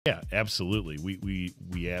Yeah, absolutely.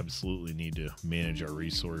 We absolutely need to manage our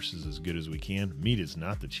resources as good as we can. Meat is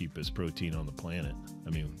not the cheapest protein on the planet. I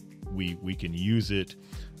mean, we can use it.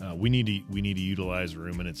 We need to utilize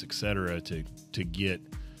ruminants, et cetera, to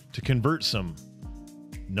convert some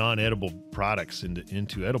non-edible products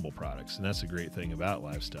into edible products, and that's a great thing about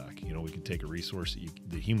livestock. You know, we can take a resource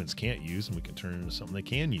that humans can't use, and we can turn it into something they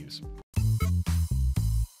can use.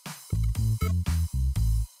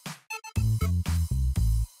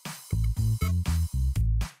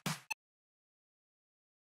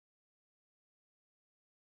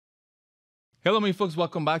 Hello, me folks.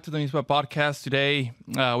 Welcome back to the MeatsPad podcast. Today,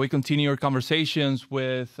 we continue our conversations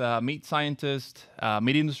with meat scientists,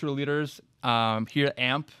 meat industry leaders here at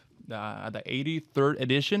AMP, the 83rd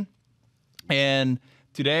edition. And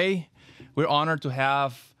today, we're honored to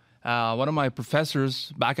have one of my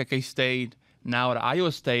professors back at K-State, now at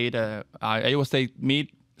Iowa State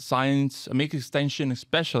meat science, meat extension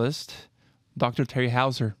specialist, Dr. Terry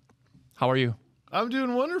Hauser. How are you? I'm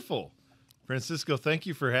doing wonderful. Francisco, thank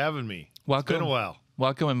you for having me. Welcome. It's been a while.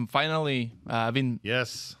 Welcome. And finally, I've been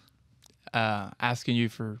asking you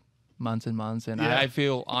for months and months, and I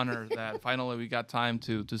feel honored that finally we got time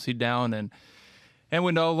to sit down and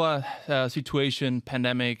we know situation,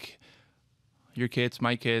 pandemic, your kids,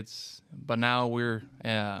 my kids, but now we're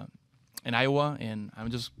in Iowa, and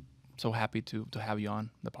I'm just so happy to have you on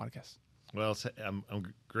the podcast. Well, I'm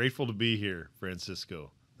grateful to be here,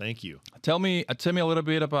 Francisco. Thank you. Tell me a little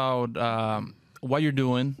bit about what you're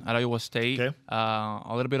doing at Iowa State. Okay.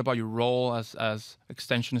 A little bit about your role as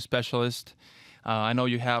extension specialist. I know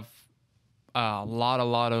you have a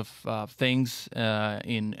lot of things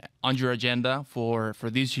on your agenda for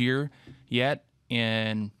this year yet,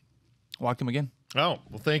 and welcome again. Oh,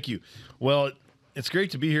 well, thank you. Well, it's great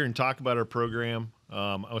to be here and talk about our program.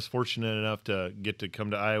 I was fortunate enough to get to come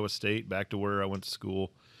to Iowa State, back to where I went to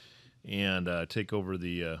school, and take over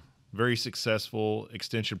the very successful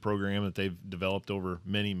extension program that they've developed over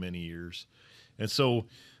many, many years. And so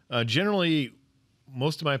generally,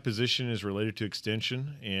 most of my position is related to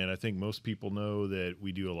extension, and I think most people know that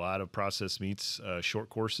we do a lot of processed meats short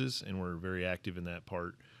courses, and we're very active in that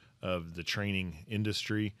part of the training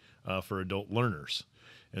industry for adult learners.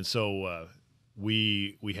 And so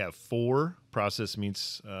we have 4 processed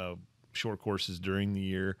meats short courses during the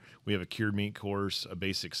year. We have a cured meat course, a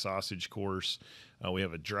basic sausage course. We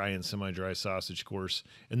have a dry and semi-dry sausage course.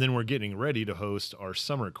 And then we're getting ready to host our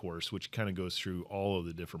summer course, which kind of goes through all of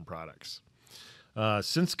the different products.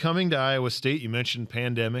 Since coming to Iowa State, you mentioned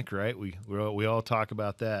pandemic, right? We all talk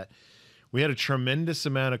about that. We had a tremendous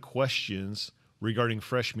amount of questions regarding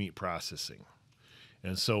fresh meat processing.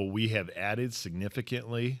 And so we have added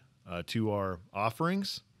significantly to our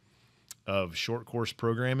offerings of short course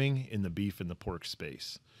programming in the beef and the pork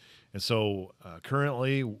space. And so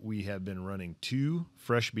currently we have been running 2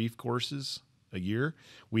 fresh beef courses a year.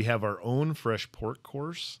 We have our own fresh pork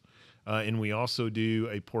course, and we also do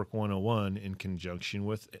a Pork 101 in conjunction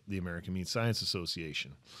with the American Meat Science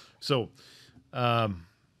Association. So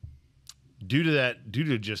due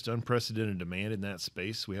to just unprecedented demand in that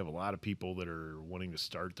space, we have a lot of people that are wanting to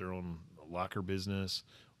start their own locker business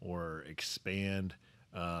or expand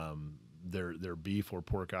their beef or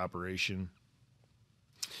pork operation.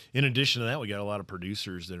 In addition to that, we got a lot of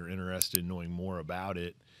producers that are interested in knowing more about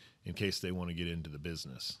it in case they want to get into the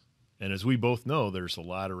business. And as we both know, there's a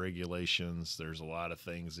lot of regulations. There's a lot of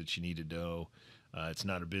things that you need to know. It's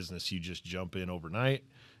not a business you just jump in overnight.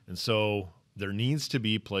 And so there needs to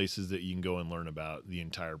be places that you can go and learn about the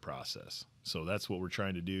entire process. So that's what we're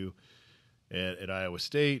trying to do at Iowa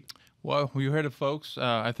State. Well, you heard it, folks.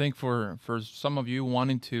 I think for some of you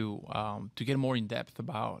wanting to get more in depth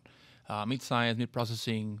about meat science, meat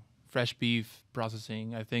processing, fresh beef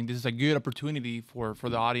processing, I think this is a good opportunity for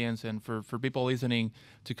the audience and for people listening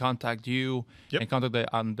to contact you and contact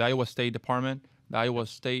the Iowa State Department, the Iowa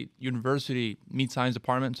State University Meat Science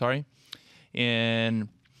Department, And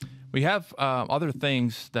we have other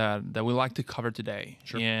things that we like to cover today.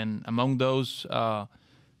 Sure. And among those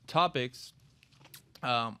topics,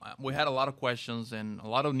 we had a lot of questions and a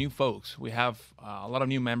lot of new folks. We have a lot of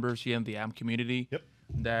new members here in the AMP community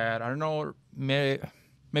that I don't know,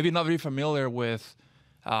 maybe not very familiar with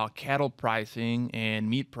cattle pricing and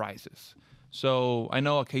meat prices. So I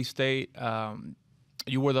know at K-State, I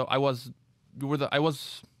was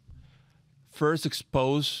first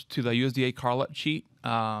exposed to the USDA carlot sheet.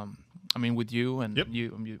 With you and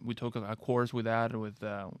we took a course with that with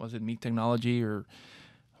was it meat technology, or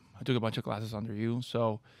I took a bunch of classes under you.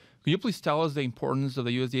 So could you please tell us the importance of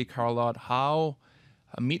the USDA carlot, how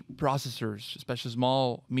meat processors, especially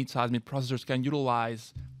small meat-sized meat processors, can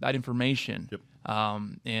utilize that information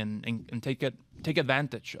and take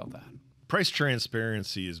advantage of that. Price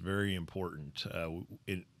transparency is very important,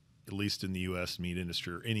 at least in the U.S. meat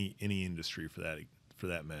industry or any industry for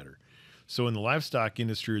that matter. So in the livestock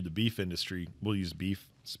industry or the beef industry, we'll use beef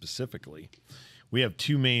specifically. We have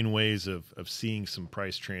two main ways of seeing some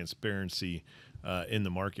price transparency in the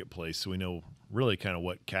marketplace, so we know really kind of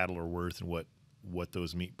what cattle are worth and what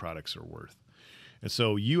those meat products are worth. And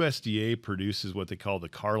so USDA produces what they call the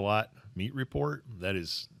Carlot Meat Report. That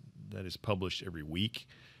is published every week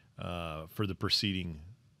for the preceding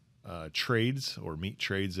trades or meat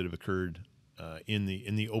trades that have occurred in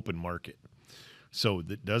the open market. So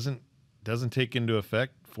that doesn't take into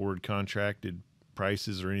effect forward contracted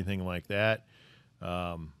prices or anything like that.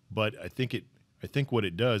 But I think what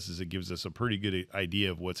it does is it gives us a pretty good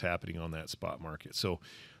idea of what's happening on that spot market. So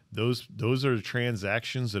those are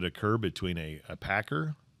transactions that occur between a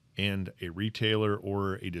packer and a retailer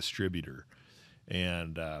or a distributor.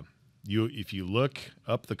 And if you look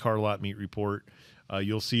up the Carlot Meat Report,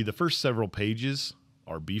 you'll see the first several pages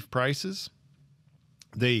are beef prices.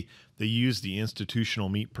 They use the Institutional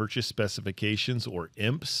Meat Purchase Specifications, or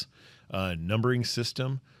IMPS, numbering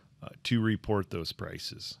system to report those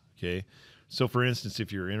prices. Okay, so for instance,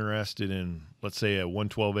 if you're interested in, let's say, a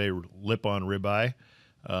 112A lip-on ribeye,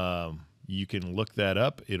 you can look that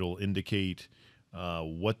up. It'll indicate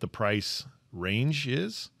what the price range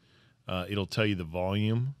is. It'll tell you the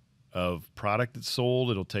volume of product that's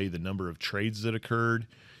sold. It'll tell you the number of trades that occurred.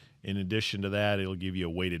 In addition to that, it'll give you a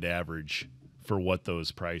weighted average for what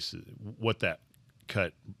those prices, what that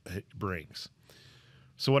cut brings.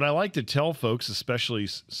 So what I like to tell folks, especially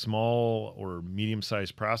small or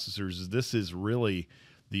medium-sized processors, is this is really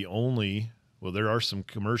the only, well, there are some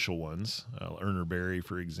commercial ones. Urner Berry,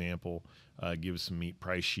 for example, gives some meat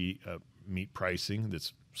pricing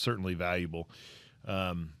that's certainly valuable.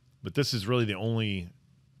 But this is really the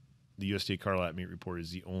USDA Carlot Meat Report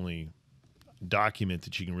is the only document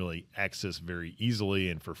that you can really access very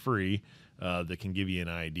easily and for free that can give you an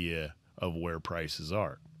idea of where prices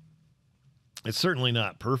are. It's certainly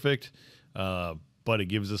not perfect, but it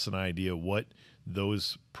gives us an idea what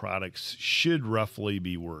those products should roughly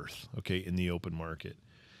be worth, okay, in the open market.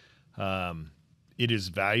 It is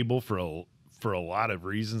valuable for a lot of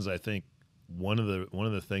reasons. I think one of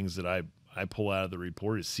the things that I pull out of the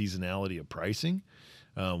report is seasonality of pricing.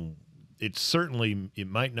 It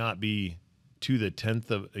might not be to the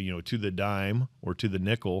tenth of, to the dime or to the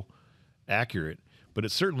nickel accurate, but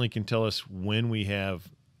it certainly can tell us when we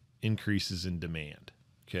have increases in demand.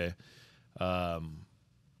 Okay.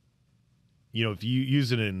 If you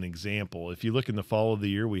use it in an example, if you look in the fall of the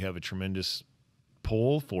year, we have a tremendous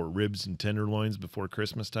pull for ribs and tenderloins before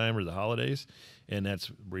Christmas time or the holidays, and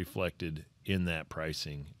that's reflected in that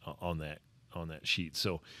pricing on that sheet.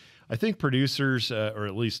 So I think producers, or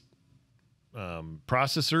at least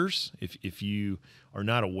processors, if you are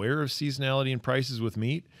not aware of seasonality in prices with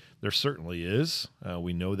meat, there certainly is.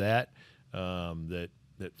 We know that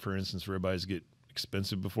for instance, ribeyes get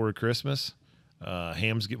expensive before Christmas.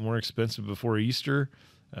 Hams get more expensive before Easter.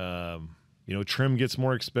 Trim gets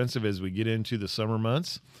more expensive as we get into the summer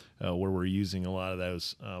months, where we're using a lot of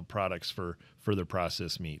those products for further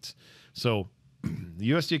processed meats. So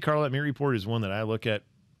the USDA Carlot Meat Report is one that I look at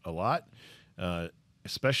a lot,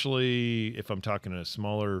 especially if I'm talking to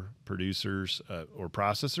smaller producers or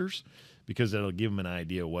processors, because that'll give them an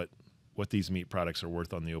idea what these meat products are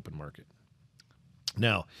worth on the open market.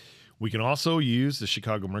 Now, we can also use the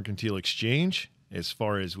Chicago Mercantile Exchange. As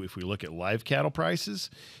far as if we look at live cattle prices,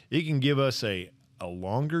 it can give us a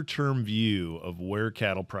longer-term view of where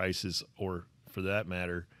cattle prices, or for that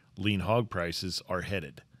matter, lean hog prices, are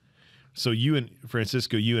headed. So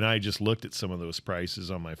Francisco, you and I just looked at some of those prices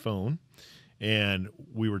on my phone, and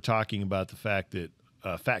we were talking about the fact that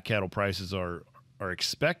fat cattle prices are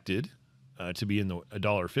expected to be in the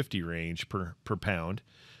 $1.50 range per pound,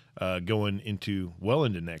 going into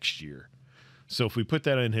next year. So if we put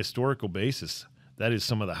that on a historical basis, that is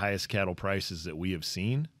some of the highest cattle prices that we have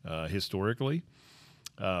seen historically.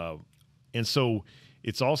 And so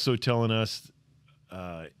it's also telling us,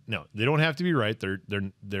 no, they don't have to be right.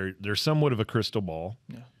 They're somewhat of a crystal ball.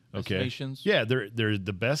 Yeah. Okay. Estimations. Yeah, they're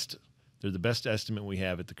the best. They're the best estimate we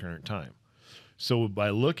have at the current time. So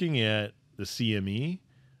by looking at the CME,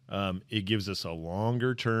 it gives us a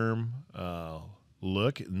longer term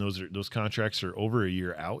look, and those contracts are over a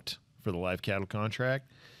year out for the live cattle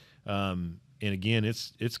contract. And again,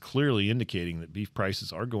 it's clearly indicating that beef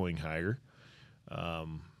prices are going higher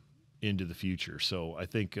into the future. So I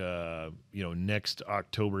think next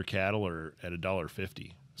October cattle are at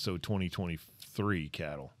 $1.50. So 2023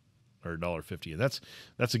 cattle. or $1.50, and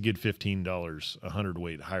that's a good $15 a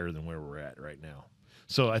hundredweight higher than where we're at right now.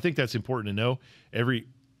 So I think that's important to know.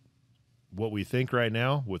 What we think right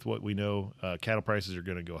now with what we know, cattle prices are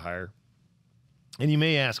going to go higher. And you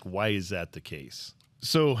may ask, why is that the case?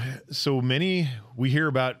 So we hear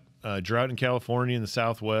about drought in California in the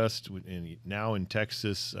Southwest, and now in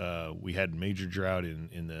Texas, we had major drought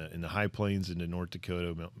in the high plains into North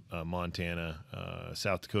Dakota, Montana,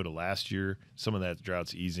 South Dakota last year. Some of that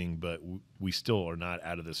drought's easing, but we still are not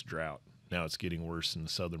out of this drought. Now it's getting worse in the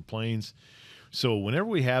southern plains. So whenever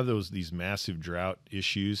we have these massive drought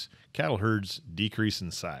issues, cattle herds decrease in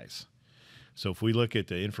size. So if we look at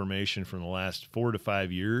the information from the last 4 to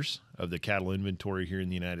 5 years of the cattle inventory here in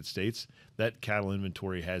the United States, that cattle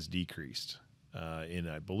inventory has decreased. And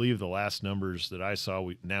I believe the last numbers that I saw,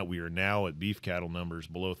 we are now at beef cattle numbers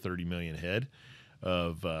below 30 million head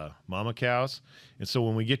of mama cows. And so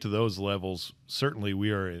when we get to those levels, certainly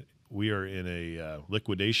we are in a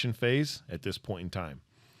liquidation phase at this point in time.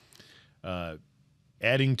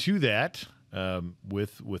 Adding to that,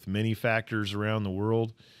 with many factors around the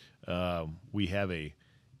world, we have a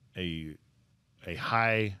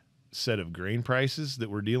high set of grain prices that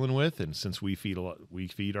we're dealing with, and since we feed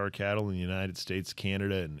our cattle in the United States,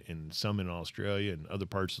 Canada, and some in Australia and other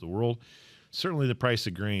parts of the world, certainly the price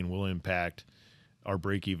of grain will impact our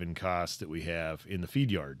break-even costs that we have in the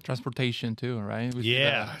feed yard. Transportation too, right?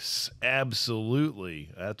 Yes,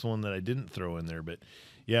 absolutely. That's one that I didn't throw in there, but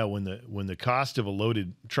yeah, when the cost of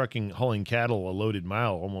hauling cattle a loaded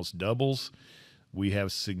mile almost doubles, we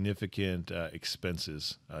have significant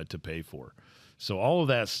expenses to pay for. So all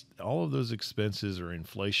of those expenses, or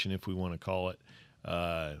inflation, if we want to call it,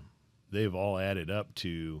 they've all added up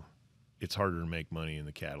to it's harder to make money in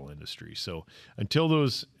the cattle industry. So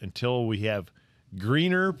until we have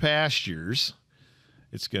greener pastures,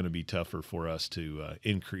 it's going to be tougher for us to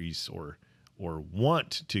increase or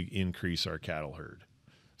want to increase our cattle herd.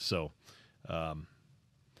 So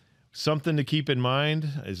something to keep in mind,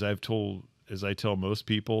 as I tell most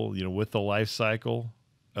people, with the life cycle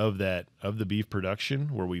of the beef production,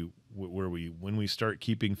 when we start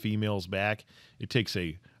keeping females back, it takes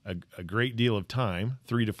a great deal of time,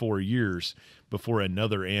 3 to 4 years, before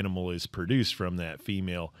another animal is produced from that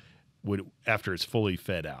female after it's fully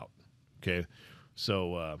fed out. Okay,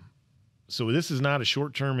 so this is not a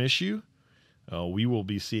short-term issue. We will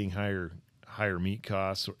be seeing higher meat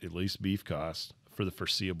costs, or at least beef costs, for the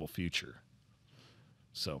foreseeable future.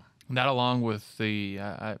 So that, along with the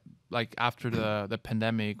like after the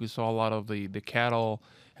pandemic, we saw a lot of the cattle,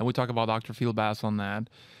 and we talk about Dr. Fieldbass on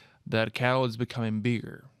that cattle is becoming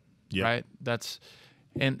bigger. Yep. Right? That's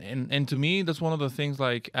and to me, that's one of the things,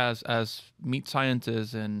 like as meat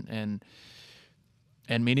scientists and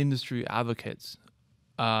meat industry advocates,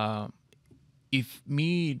 if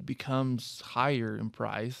meat becomes higher in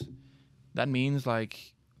price, that means,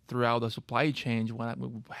 like, throughout the supply chain, we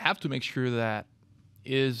have to make sure that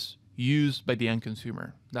is used by the end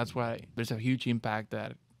consumer. That's why there's a huge impact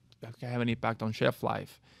that can have an impact on shelf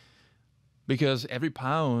life, because every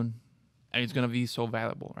pound, and it's going to be so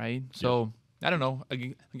valuable, right? Yep. So I don't know.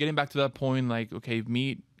 Getting back to that point, like, okay,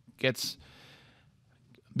 meat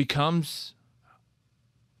becomes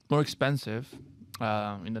more expensive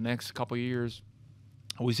in the next couple of years.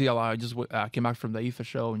 We see a lot. I just came back from the IFA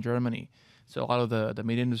show in Germany. So a lot of the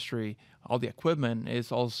meat industry, all the equipment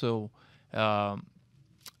is also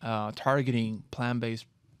targeting plant-based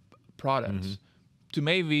products to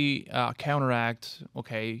maybe counteract,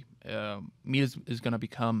 okay, meat is going to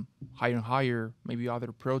become higher and higher, maybe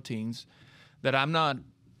other proteins that I'm not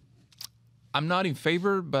in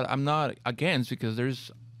favor, but I'm not against, because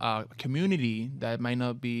there's a community that might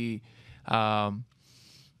not be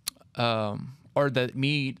or that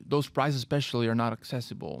meat, those prices especially, are not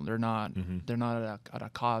accessible. They're not at a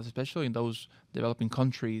cost, especially in those developing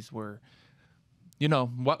countries where,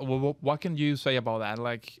 what can you say about that?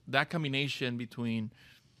 Like, that combination between,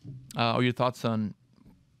 or your thoughts on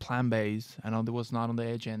plant-based? I know that was not on the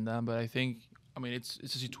agenda, but it's a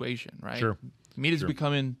situation, right? Sure. Meat is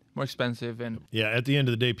becoming more expensive, and at the end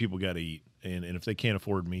of the day, people got to eat. And if they can't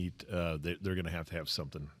afford meat, they're going to have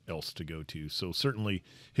something else to go to. So certainly,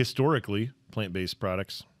 historically, plant-based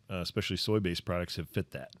products, especially soy-based products, have fit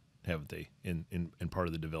that, haven't they, in part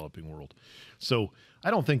of the developing world. So I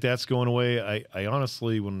don't think that's going away. I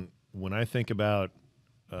honestly, when I think about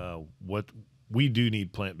what we do,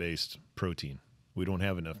 need plant-based protein. We don't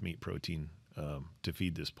have enough meat protein to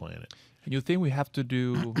feed this planet. And you think we have to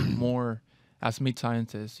do more as meat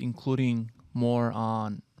scientists, including more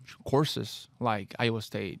on courses like Iowa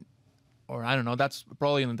State, or I don't know, that's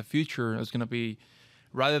probably in the future is going to be,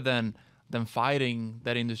 rather than than fighting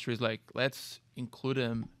that industry is like, let's include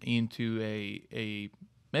them into a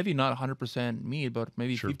maybe not 100% meat, but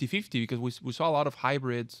maybe Sure. 50-50, because we saw a lot of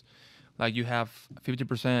hybrids. Like you have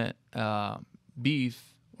 50%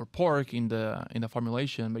 beef or pork in the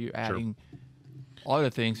formulation, but you're adding other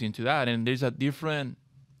things into that, and there's a different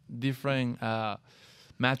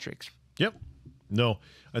metrics. Yep. No,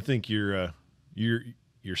 I think you're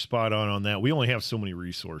spot on that. We only have so many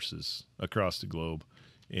resources across the globe,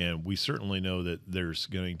 and we certainly know that there's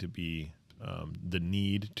going to be the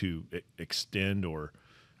need to extend or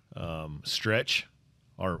stretch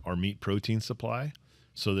our meat protein supply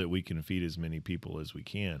so that we can feed as many people as we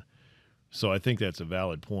can. So I think that's a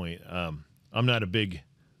valid point. I'm not a big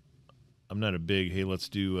hey, let's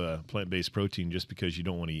do plant-based protein just because you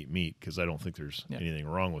don't want to eat meat, because I don't think there's anything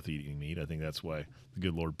wrong with eating meat. I think that's why the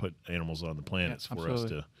good Lord put animals on the planet for us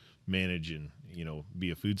to manage and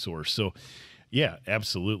be a food source. So yeah,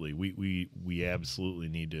 absolutely. We absolutely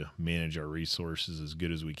need to manage our resources as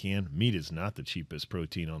good as we can. Meat is not the cheapest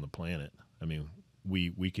protein on the planet. I mean,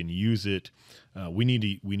 we can use it. We need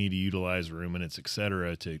to utilize ruminants, et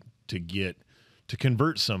cetera, to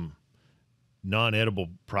convert some non-edible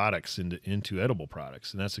products into edible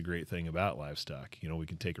products. And that's a great thing about livestock. We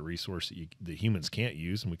can take a resource that humans can't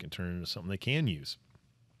use, and we can turn it into something they can use.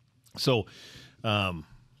 So, we are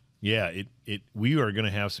going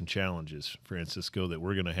to have some challenges, Francisco, that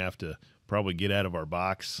we're going to have to probably get out of our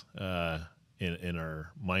box in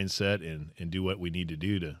our mindset and do what we need to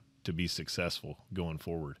do to be successful going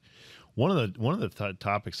forward. One of the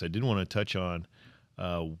topics I did want to touch on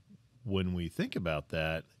when we think about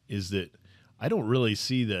that is that I don't really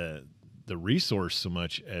see the resource so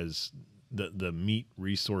much as the meat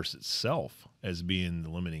resource itself as being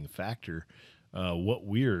the limiting factor. What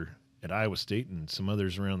we're at Iowa State and some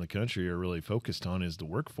others around the country are really focused on is the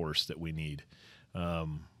workforce that we need. The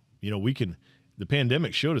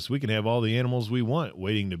pandemic showed us we can have all the animals we want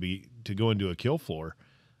waiting to go into a kill floor.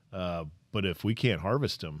 But if we can't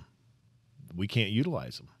harvest them, we can't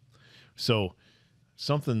utilize them. So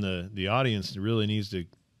something the audience really needs to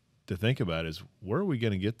think about is, where are we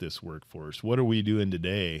going to get this workforce? What are we doing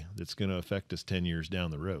today that's going to affect us 10 years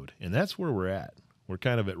down the road? And that's where we're at. We're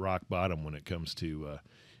kind of at rock bottom when it comes to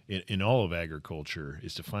in all of agriculture,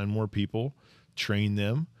 is to find more people, train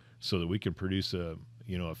them so that we can produce a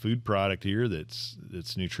food product here that's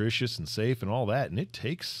nutritious and safe and all that. And it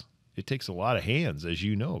takes a lot of hands, as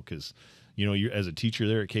you know, because you're, as a teacher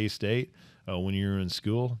there at K-State, when you're in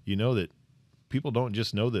school, that people don't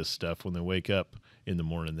just know this stuff when they wake up in the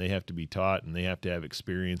morning. They have to be taught, and they have to have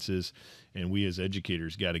experiences, and we as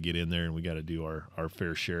educators got to get in there, and we got to do our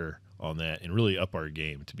fair share on that and really up our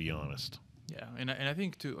game, to be honest. Yeah, and I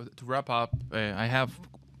think to wrap up, I have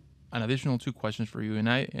an additional 2 questions for you, and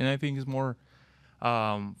I think it's more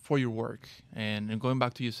for your work. And going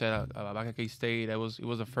back to you said back at K-State, it was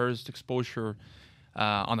the first exposure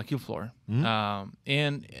on the kill floor,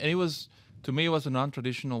 and it was, to me, it was a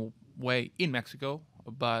non-traditional way in Mexico,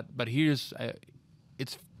 but here's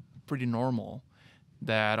it's pretty normal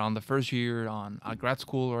that on the first year on a grad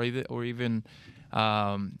school or even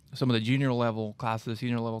some of the junior level classes,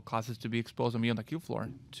 senior level classes, to be exposed and be on the kill floor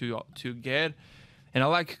to get. And I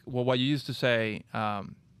like what you used to say.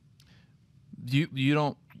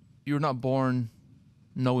 You're not born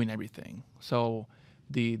knowing everything. So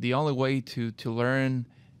the only way to learn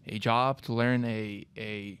a job, to learn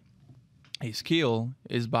a skill,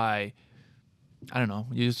 is by, I don't know,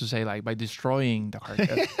 you used to say, like, by destroying the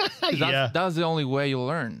carcass. That's the only way you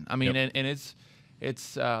learn. I mean, and it's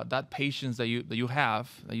that patience that you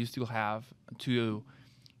still have to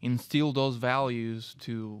instill those values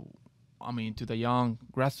to the young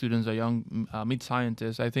grad students, the young meat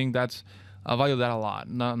scientists. I think I value that a lot.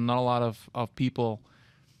 Not a lot of people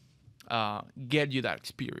get you that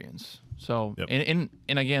experience. So and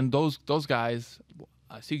again, those guys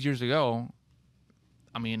 6 years ago,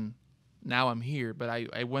 now I'm here, but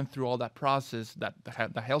I went through all that process that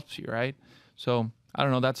helps you, right? So I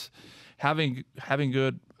don't know, that's having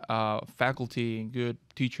good faculty and good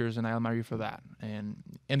teachers, and I admire you for that. And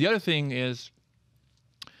the other thing is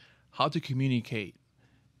how to communicate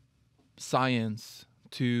science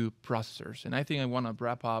to processors. And I think I want to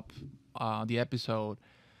wrap up the episode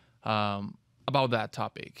about that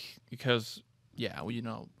topic, because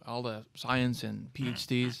all the science and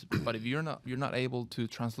PhDs, but if you're not able to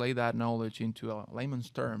translate that knowledge into layman's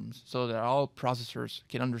terms so that all processors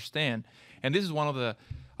can understand. And this is one of the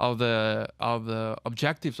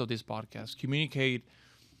objectives of this podcast: communicate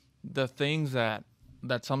the things that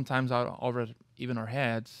sometimes are over even our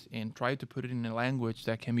heads and try to put it in a language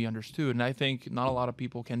that can be understood. And I think not a lot of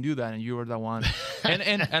people can do that, and you are the one.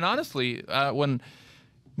 and honestly, when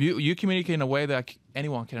you communicate in a way that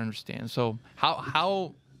anyone can understand. So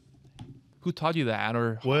who taught you that?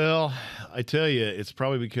 Or Well, I tell you, it's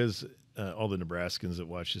probably because all the Nebraskans that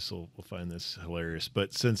watch this will find this hilarious.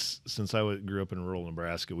 But since I grew up in rural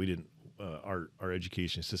Nebraska, we didn't. Our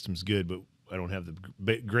education system's good, but I don't have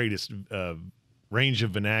the greatest range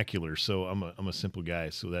of vernacular. So I'm a simple guy.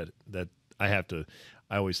 So that I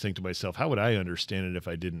always think to myself, how would I understand it if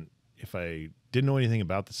I didn't know anything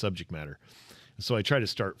about the subject matter? And so I try to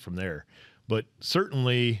start from there. But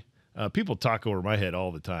certainly, people talk over my head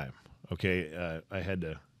all the time. Okay, I had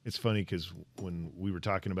to. It's funny because when we were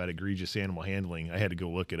talking about egregious animal handling, I had to go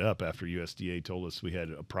look it up after USDA told us we had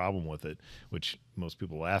a problem with it, which most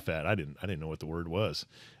people laugh at. I didn't know what the word was.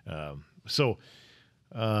 So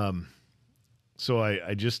I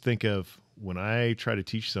just think of when I try to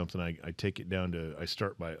teach something, I take it down to, I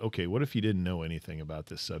start by, okay, what if you didn't know anything about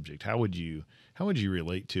this subject? How would you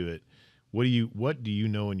relate to it? What do you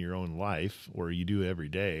know in your own life or you do every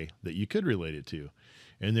day that you could relate it to?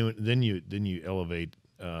 And then you elevate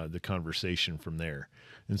the conversation from there.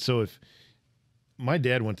 And so if my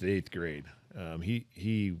dad went to the 8th grade, I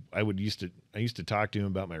used to talk to him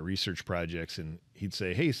about my research projects, and he'd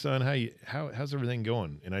say, "Hey son, how's everything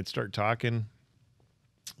going?" And I'd start talking.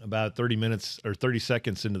 About 30 minutes or 30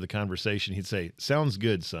 seconds into the conversation, he'd say, "Sounds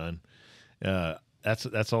good, son.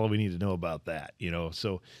 That's all we need to know about that."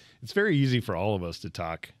 So it's very easy for all of us to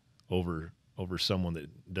talk over someone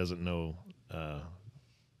that doesn't know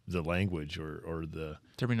the language or the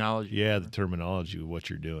terminology. Yeah, the terminology of what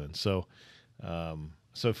you're doing. So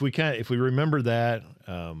if we remember that,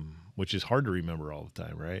 which is hard to remember all the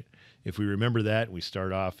time, right? If we remember that and we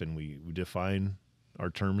start off and we define our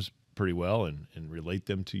terms pretty well and relate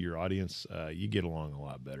them to your audience, you get along a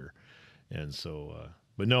lot better. And so,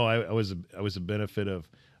 but no, I was a benefit of,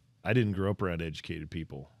 I didn't grow up around educated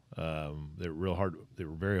people. They were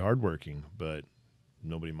very hardworking, but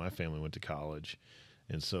nobody in my family went to college.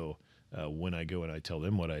 And so when I go and I tell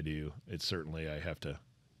them what I do, it's certainly I got to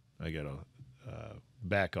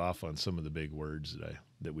back off on some of the big words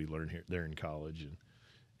that we learn there in college,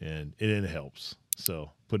 and it helps.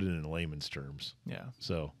 So put it in layman's terms. Yeah.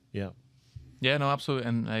 So yeah. Yeah, no, absolutely.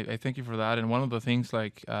 And I thank you for that. And one of the things,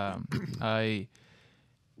 like, if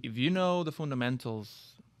you know the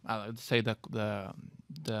fundamentals, let's say the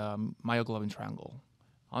myoglobin triangle,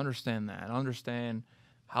 understand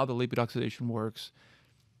how the lipid oxidation works.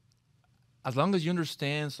 As long as you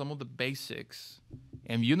understand some of the basics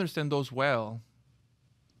and you understand those well,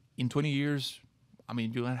 in 20 years, I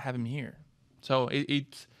mean, you're going to have him here. So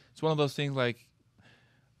it's one of those things, like,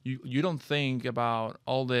 you don't think about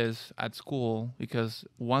all this at school, because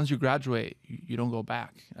once you graduate, you don't go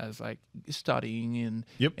back, as like studying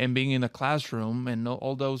and being in a classroom and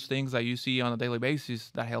all those things that you see on a daily basis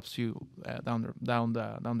that helps you down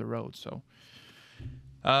the road. So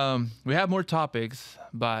we have more topics,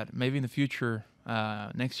 but maybe in the future,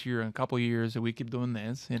 next year, in a couple of years, we keep doing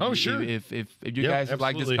this. And sure. If you guys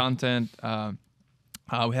like this content,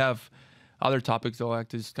 we have other topics that I'd like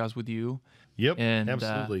to discuss with you. Yep, and,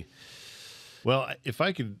 absolutely. Well, if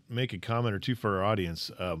I could make a comment or two for our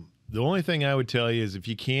audience, the only thing I would tell you is, if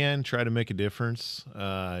you can try to make a difference,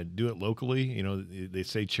 do it locally. They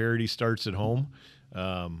say charity starts at home.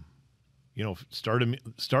 Start a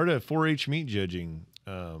 4-H meat judging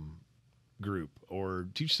group, or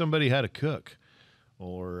teach somebody how to cook,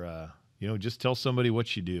 or just tell somebody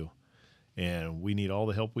what you do. And we need all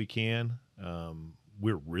the help we can.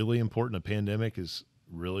 We're really important. A pandemic has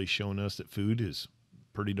really shown us that food is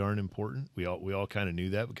pretty darn important. We all kind of knew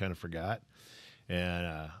that, but kind of forgot.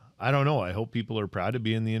 And I don't know. I hope people are proud to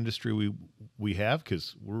be in the industry we have,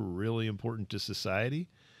 because we're really important to society,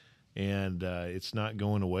 and it's not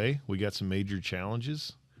going away. We got some major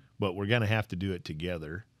challenges, but we're going to have to do it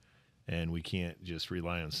together, and we can't just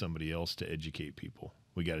rely on somebody else to educate people.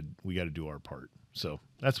 We got to do our part. So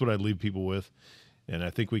that's what I'd leave people with, and I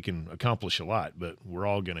think we can accomplish a lot, but we're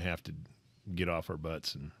all going to have to get off our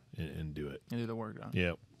butts and do it. And do the work.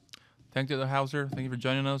 Yeah. Thank you, Hauser. Thank you for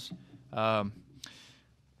joining us.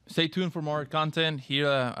 Stay tuned for more content here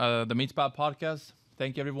at the MeatsPad podcast.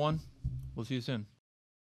 Thank you, everyone. We'll see you soon.